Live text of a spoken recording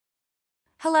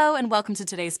Hello and welcome to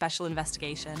today's special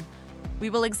investigation. We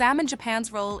will examine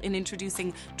Japan's role in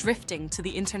introducing drifting to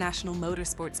the international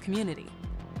motorsports community.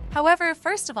 However,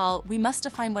 first of all, we must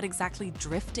define what exactly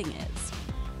drifting is.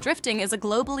 Drifting is a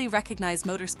globally recognized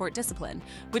motorsport discipline,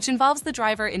 which involves the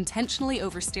driver intentionally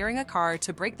oversteering a car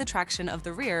to break the traction of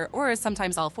the rear, or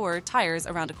sometimes all four, tires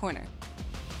around a corner.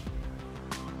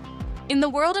 In the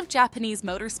world of Japanese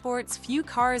motorsports, few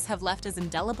cars have left as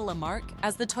indelible a mark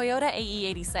as the Toyota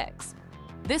AE86.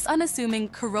 This unassuming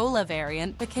Corolla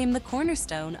variant became the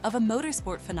cornerstone of a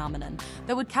motorsport phenomenon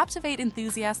that would captivate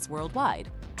enthusiasts worldwide: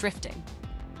 drifting.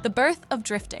 The birth of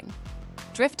drifting.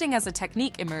 Drifting as a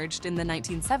technique emerged in the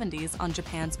 1970s on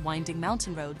Japan's winding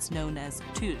mountain roads known as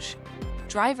tuge.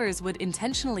 Drivers would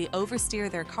intentionally oversteer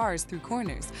their cars through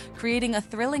corners, creating a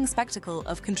thrilling spectacle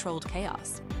of controlled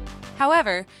chaos.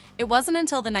 However, it wasn't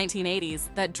until the 1980s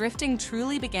that drifting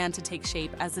truly began to take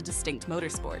shape as a distinct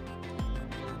motorsport.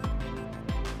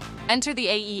 Enter the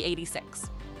AE86.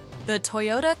 The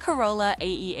Toyota Corolla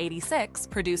AE86,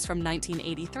 produced from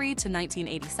 1983 to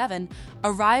 1987,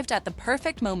 arrived at the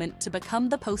perfect moment to become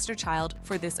the poster child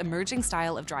for this emerging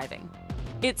style of driving.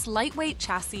 Its lightweight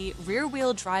chassis,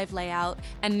 rear-wheel drive layout,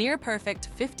 and near-perfect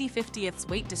 50/50ths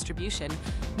weight distribution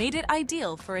made it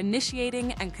ideal for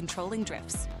initiating and controlling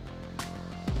drifts.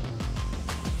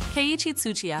 Keiichi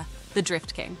Tsuchiya, the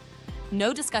Drift King.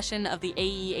 No discussion of the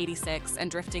AE86 and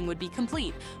drifting would be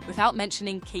complete without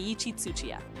mentioning Keiichi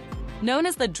Tsuchiya. Known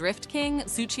as the Drift King,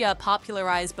 Tsuchiya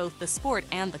popularized both the sport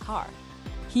and the car.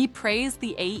 He praised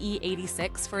the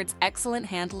AE86 for its excellent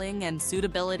handling and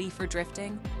suitability for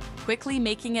drifting, quickly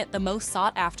making it the most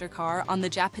sought-after car on the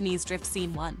Japanese drift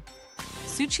scene.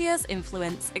 Tsuchiya's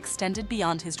influence extended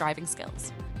beyond his driving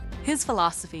skills. His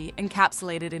philosophy,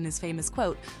 encapsulated in his famous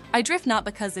quote, "I drift not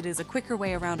because it is a quicker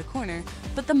way around a corner,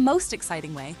 but the most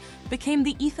exciting way," became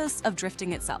the ethos of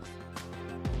drifting itself.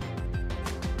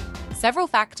 Several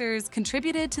factors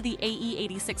contributed to the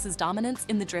AE86's dominance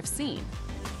in the drift scene.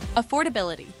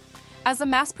 Affordability. As a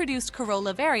mass-produced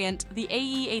Corolla variant, the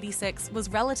AE86 was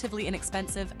relatively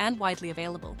inexpensive and widely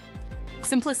available.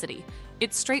 Simplicity.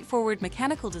 Its straightforward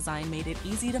mechanical design made it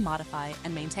easy to modify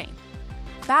and maintain.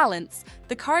 Balance.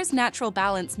 The car's natural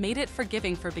balance made it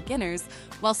forgiving for beginners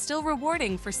while still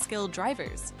rewarding for skilled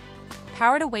drivers.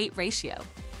 Power-to-weight ratio.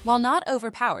 While not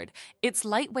overpowered, its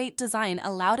lightweight design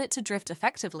allowed it to drift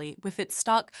effectively with its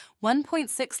stock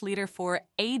 1.6-liter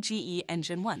AGE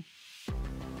engine.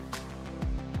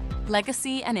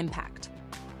 Legacy and impact.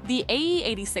 The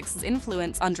AE86's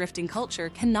influence on drifting culture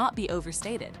cannot be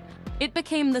overstated. It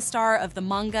became the star of the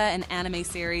manga and anime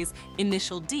series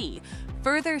Initial D,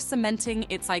 further cementing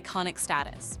its iconic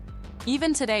status.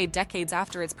 Even today, decades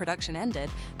after its production ended,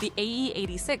 the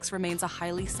AE86 remains a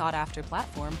highly sought-after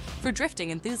platform for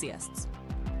drifting enthusiasts.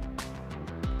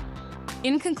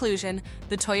 In conclusion,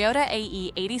 the Toyota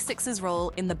AE86's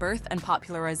role in the birth and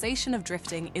popularization of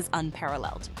drifting is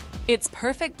unparalleled. Its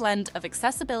perfect blend of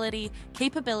accessibility,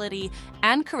 capability,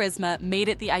 and charisma made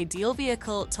it the ideal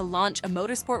vehicle to launch a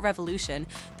motorsport revolution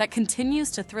that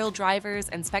continues to thrill drivers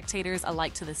and spectators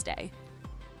alike to this day.